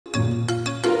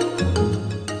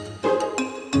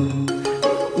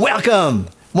welcome.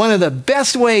 One of the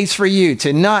best ways for you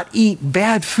to not eat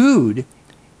bad food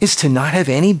is to not have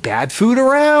any bad food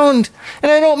around.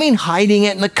 And I don't mean hiding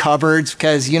it in the cupboards,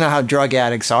 because you know how drug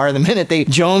addicts are. The minute they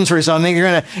jones for something, you're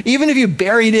gonna, even if you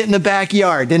buried it in the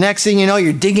backyard, the next thing you know,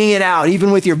 you're digging it out, even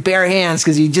with your bare hands,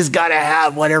 because you just gotta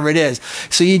have whatever it is.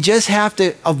 So you just have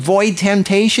to avoid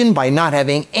temptation by not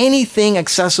having anything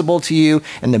accessible to you.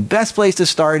 And the best place to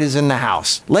start is in the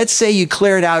house. Let's say you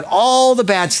cleared out all the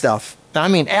bad stuff. I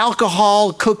mean,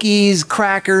 alcohol, cookies,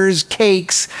 crackers,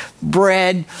 cakes,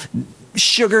 bread,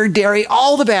 sugar, dairy,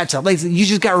 all the bad stuff. Like, you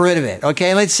just got rid of it,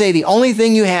 okay? Let's say the only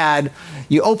thing you had,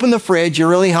 you open the fridge, you're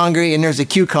really hungry, and there's a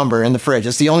cucumber in the fridge.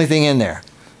 That's the only thing in there.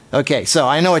 Okay, so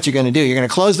I know what you're gonna do. You're gonna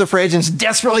close the fridge and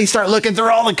desperately start looking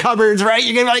through all the cupboards, right?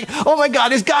 You're gonna be like, oh my God,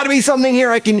 there's gotta be something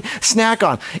here I can snack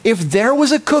on. If there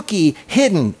was a cookie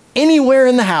hidden anywhere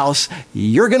in the house,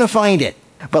 you're gonna find it.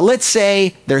 But let's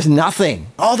say there's nothing.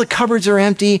 All the cupboards are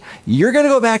empty. You're gonna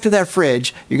go back to that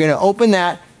fridge. You're gonna open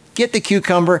that, get the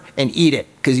cucumber, and eat it,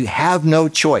 because you have no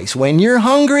choice. When you're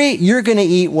hungry, you're gonna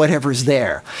eat whatever's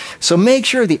there. So make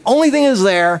sure the only thing is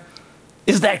there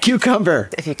is that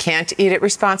cucumber. If you can't eat it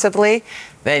responsibly,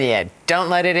 then yeah, don't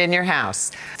let it in your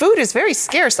house. Food is very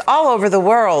scarce all over the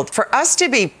world. For us to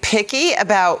be picky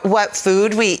about what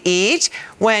food we eat,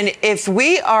 when if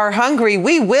we are hungry,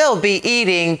 we will be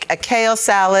eating a kale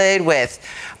salad with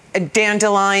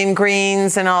dandelion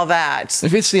greens and all that.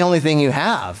 If it's the only thing you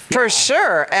have. For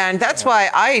sure. And that's why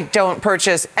I don't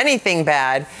purchase anything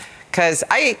bad, because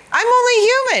I'm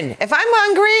only human. If I'm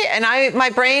hungry and my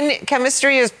brain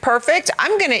chemistry is perfect,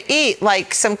 I'm gonna eat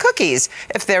like some cookies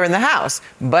if they're in the house.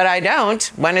 But I don't.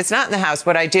 When it's not in the house,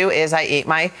 what I do is I eat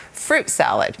my fruit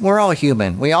salad. We're all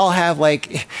human. We all have,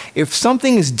 like, if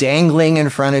something is dangling in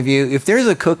front of you, if there's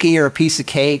a cookie or a piece of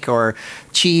cake or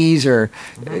cheese or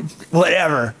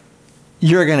whatever,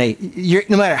 you're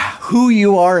no matter who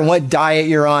you are and what diet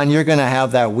you're on, you're gonna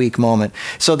have that weak moment.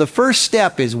 So the first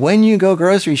step is, when you go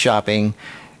grocery shopping,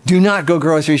 do not go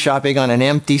grocery shopping on an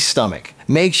empty stomach.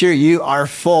 Make sure you are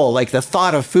full. Like, the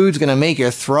thought of food's gonna make you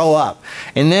throw up.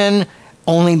 And then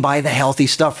only buy the healthy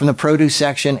stuff from the produce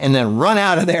section, and then run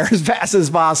out of there as fast as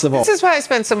possible. This is why I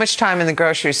spend so much time in the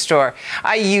grocery store.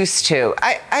 I used to.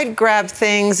 I'd grab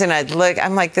things and I'd look,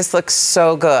 I'm like, this looks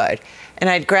so good. And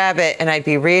I'd grab it and I'd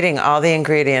be reading all the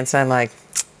ingredients and I'm like,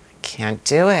 I can't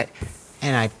do it.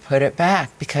 And I'd put it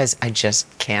back because I just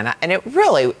cannot. And it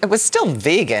was still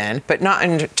vegan, but not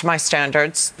to my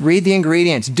standards. Read the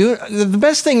ingredients. The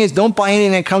best thing is, don't buy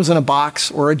anything that comes in a box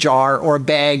or a jar or a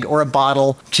bag or a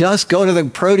bottle. Just go to the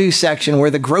produce section where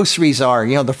the groceries are.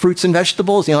 You know, the fruits and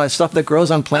vegetables, you know, that stuff that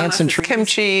grows on plants and trees.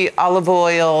 Kimchi, olive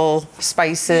oil,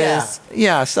 spices.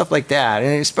 Yeah, stuff like that.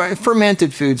 And it's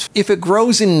fermented foods. If it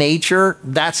grows in nature,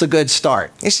 that's a good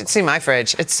start. You should see my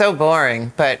fridge. It's so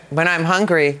boring, but when I'm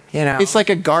hungry, you know. It's like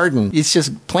a garden. It's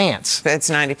just plants. It's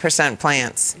 90%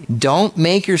 plants. Don't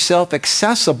make yourself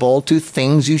accessible to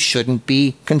things you shouldn't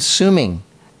be consuming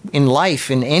in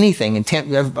life, in anything, and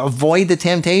avoid the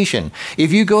temptation.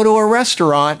 If you go to a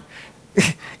restaurant,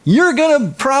 you're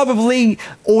gonna probably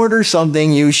order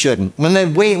something you shouldn't. When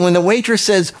the waitress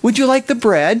says, "Would you like the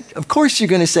bread?" Of course you're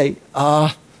gonna say,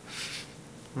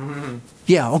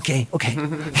 yeah, okay.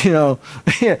 You know,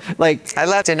 like. I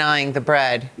love denying the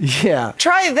bread. Yeah.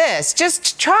 Try this.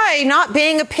 Just try not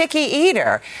being a picky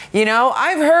eater. You know,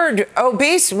 I've heard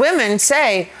obese women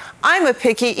say, I'm a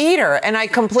picky eater, and I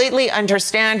completely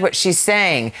understand what she's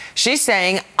saying. She's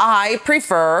saying, I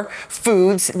prefer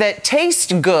foods that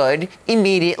taste good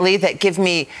immediately, that give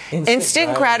me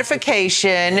instant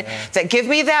gratification, that give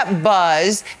me that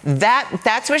buzz.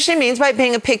 That's what she means by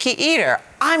being a picky eater.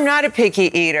 I'm not a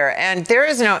picky eater, and there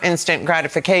is no instant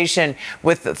gratification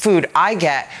with the food I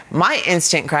get. My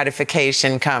instant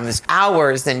gratification comes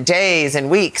hours and days and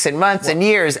weeks and months and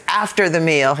years after the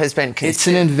meal has been consumed. It's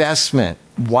an investment.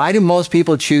 Why do most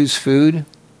people choose food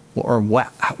or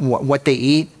what they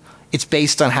eat? It's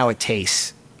based on how it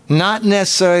tastes. Not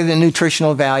necessarily the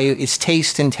nutritional value, it's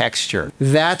taste and texture.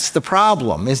 That's the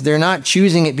problem, is they're not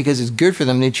choosing it because it's good for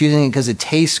them, they're choosing it because it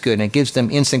tastes good and it gives them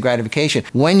instant gratification.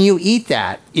 When you eat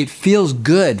that, it feels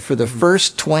good for the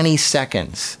first 20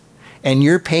 seconds, and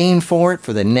you're paying for it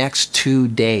for the next 2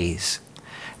 days.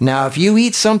 Now, if you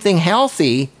eat something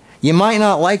healthy, you might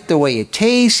not like the way it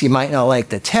tastes, you might not like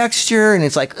the texture, and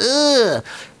it's like, ugh.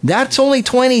 That's only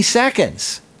 20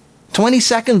 seconds. 20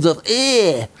 seconds of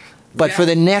ugh. But for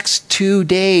the next 2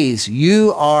 days,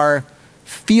 you are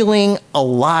feeling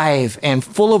alive and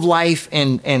full of life,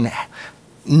 and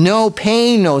no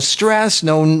pain, no stress,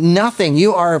 no nothing.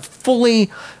 You are fully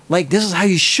like, this is how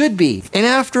you should be. And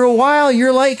after a while,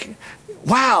 you're like,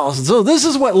 wow, so this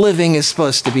is what living is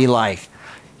supposed to be like.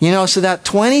 You know, so that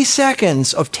 20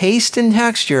 seconds of taste and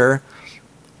texture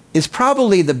is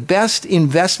probably the best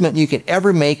investment you could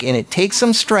ever make, and it takes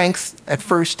some strength at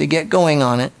first to get going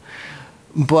on it.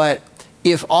 But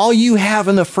if all you have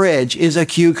in the fridge is a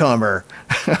cucumber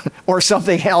or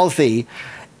something healthy,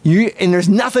 and there's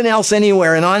nothing else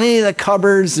anywhere, and on any of the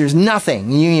cupboards, there's nothing,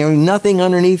 you know, nothing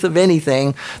underneath of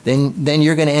anything, then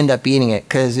you're going to end up eating it,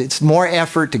 because it's more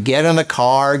effort to get in the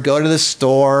car, go to the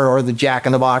store or the Jack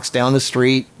in the Box down the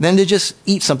street, than to just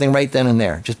eat something right then and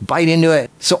there. Just bite into it.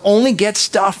 So only get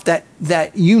stuff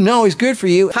that you know is good for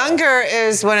you. Hunger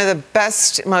is one of the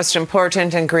best, most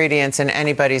important ingredients in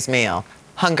anybody's meal.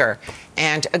 Hunger.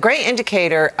 And a great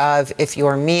indicator of if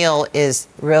your meal is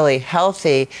really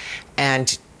healthy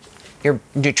and you're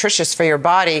nutritious for your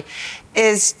body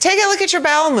is take a look at your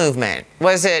bowel movement.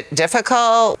 Was it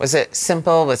difficult? Was it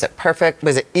simple? Was it perfect?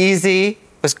 Was it easy?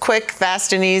 Was quick,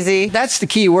 fast, and easy? That's the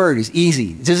key word, is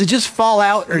easy. Does it just fall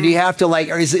out, or do you have to, like,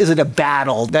 or is it a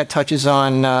battle? That touches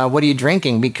on what are you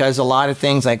drinking, because a lot of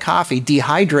things like coffee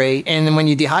dehydrate, and then when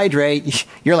you dehydrate,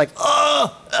 you're like,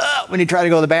 when you try to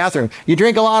go to the bathroom. You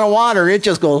drink a lot of water, it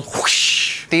just goes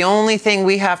whoosh. The only thing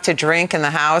we have to drink in the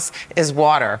house is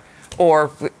water, or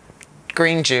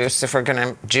green juice if we're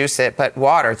gonna juice it, but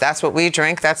water. That's what we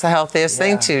drink. That's the healthiest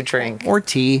thing to drink. Or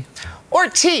tea. Or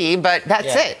tea, but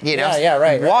that's it, you know?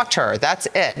 Right. Water, that's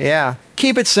it. Yeah.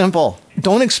 Keep it simple.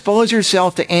 Don't expose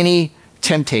yourself to any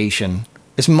temptation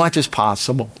as much as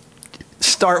possible.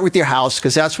 Start with your house,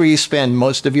 because that's where you spend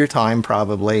most of your time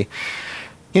probably.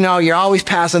 You know, you're always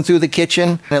passing through the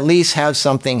kitchen. At least have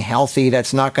something healthy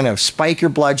that's not going to spike your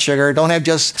blood sugar. Don't have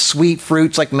just sweet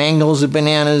fruits like mangoes and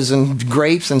bananas and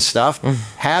grapes and stuff.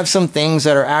 Have some things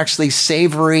that are actually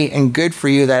savory and good for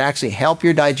you, that actually help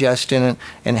your digestion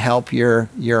and help your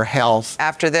health.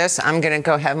 After this, I'm going to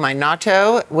go have my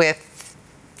natto with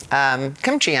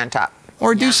kimchi on top.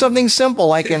 Or do something simple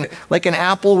like an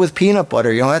apple with peanut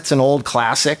butter. You know, that's an old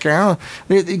classic. You know,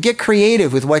 get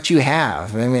creative with what you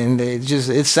have. I mean,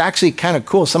 it's actually kind of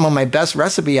cool. Some of my best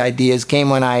recipe ideas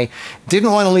came when I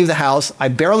didn't want to leave the house. I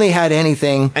barely had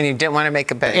anything. And you didn't want to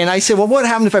make a bit. And I said, well, what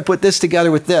happened if I put this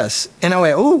together with this? And I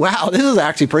went, oh, wow, this is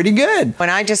actually pretty good. When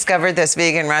I discovered this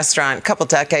vegan restaurant a couple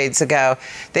decades ago,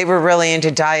 they were really into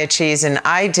diet cheese, and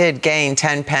I did gain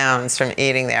 10 pounds from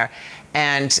eating there.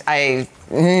 And I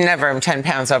never am 10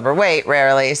 pounds overweight,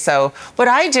 rarely. So what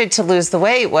I did to lose the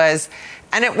weight was,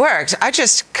 and it worked, I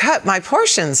just cut my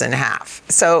portions in half.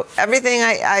 So everything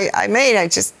I made, I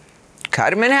just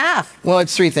cut them in half. Well,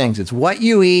 it's three things. It's what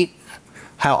you eat,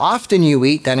 how often you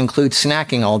eat, that includes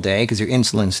snacking all day because your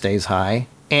insulin stays high,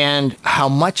 and how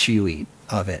much you eat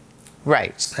of it.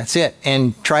 Right. That's it.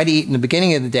 And try to eat in the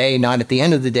beginning of the day, not at the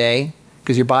end of the day,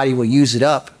 because your body will use it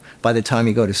up by the time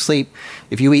you go to sleep.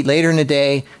 If you eat later in the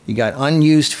day, you got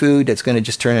unused food that's going to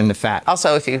just turn into fat.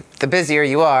 Also, the busier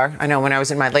you are, I know when I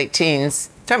was in my late teens,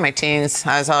 during my teens,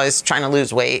 I was always trying to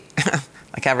lose weight,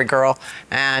 like every girl.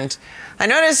 And I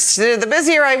noticed the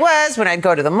busier I was, when I'd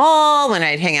go to the mall, when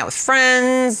I'd hang out with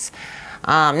friends,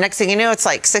 next thing you know, it's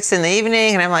like 6 in the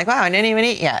evening, and I'm like, wow, I didn't even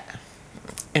eat yet.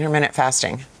 Intermittent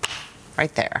fasting,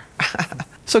 right there.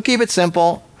 So keep it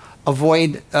simple.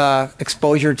 Avoid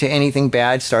exposure to anything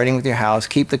bad, starting with your house.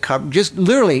 Keep the cupboard. Just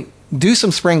literally do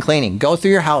some spring cleaning. Go through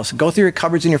your house. Go through your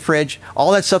cupboards in your fridge.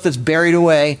 All that stuff that's buried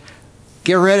away.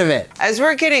 Get rid of it. As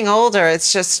we're getting older,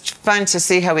 it's just fun to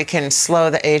see how we can slow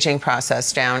the aging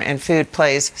process down, and food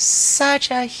plays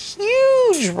such a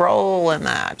huge role in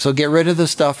that. So get rid of the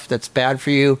stuff that's bad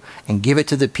for you and give it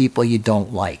to the people you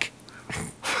don't like.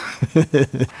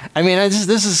 I mean,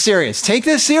 this is serious. Take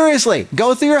this seriously.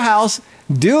 Go through your house,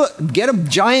 get a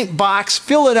giant box,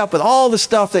 fill it up with all the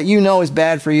stuff that you know is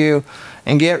bad for you,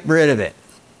 and get rid of it.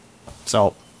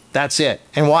 So that's it.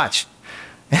 And watch.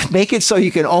 Make it so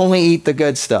you can only eat the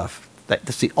good stuff.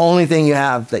 That's the only thing you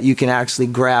have that you can actually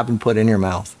grab and put in your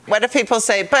mouth. What if people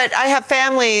say, but I have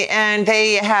family and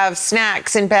they have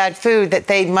snacks and bad food that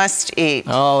they must eat?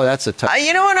 Oh, that's a tough...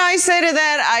 You know what I say to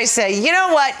that? I say, you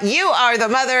know what? You are the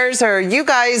mothers, or you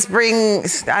guys bring...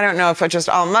 I don't know if it's just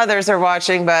all mothers are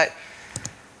watching, but...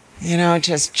 You know,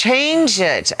 just change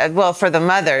it. Well, for the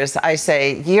mothers, I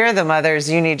say, you're the mothers,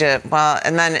 you need to, well,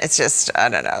 and then it's just, I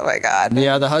don't know, oh my God.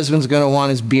 Yeah, the husband's going to want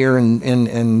his beer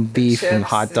and beef and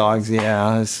hot dogs.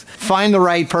 Yeah, find the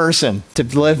right person to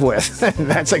live with.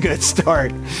 That's a good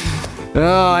start.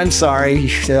 Oh, I'm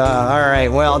sorry. All right,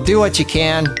 well, do what you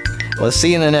can. We'll see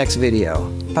you in the next video.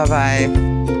 Bye-bye.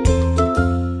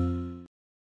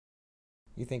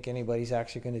 You think anybody's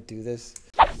actually going to do this?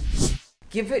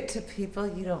 Give it to people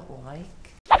you don't like.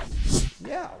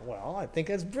 Yeah, well, I think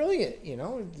that's brilliant. You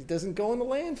know, it doesn't go in the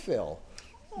landfill.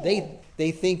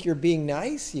 They think you're being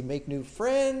nice. You make new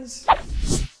friends.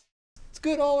 It's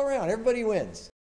good all around. Everybody wins.